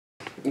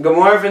Good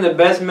morning from the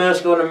best middle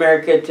school in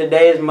America.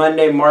 Today is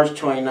Monday, March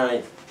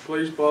 29th.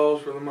 Please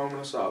pause for the moment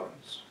of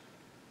silence.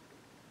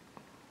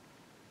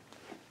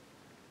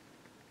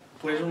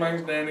 Please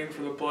remain standing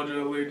for the Pledge of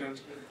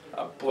Allegiance.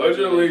 I pledge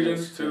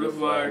allegiance to the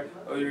flag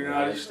of the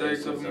United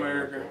States of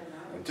America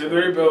and to the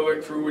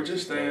republic for which it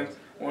stands,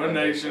 one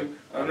nation,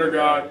 under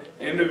God,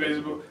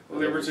 indivisible, with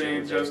liberty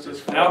and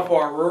justice. Now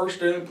for our Roar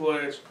Student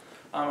Pledge.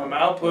 I'm a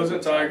Mount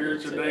Pleasant Tiger,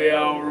 today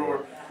I will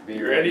roar.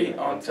 Be ready,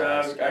 on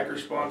task, act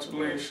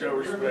responsibly, and show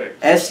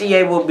respect.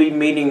 SCA will be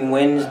meeting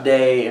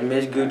Wednesday in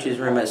Ms. Gooch's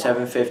room at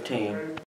 7:15.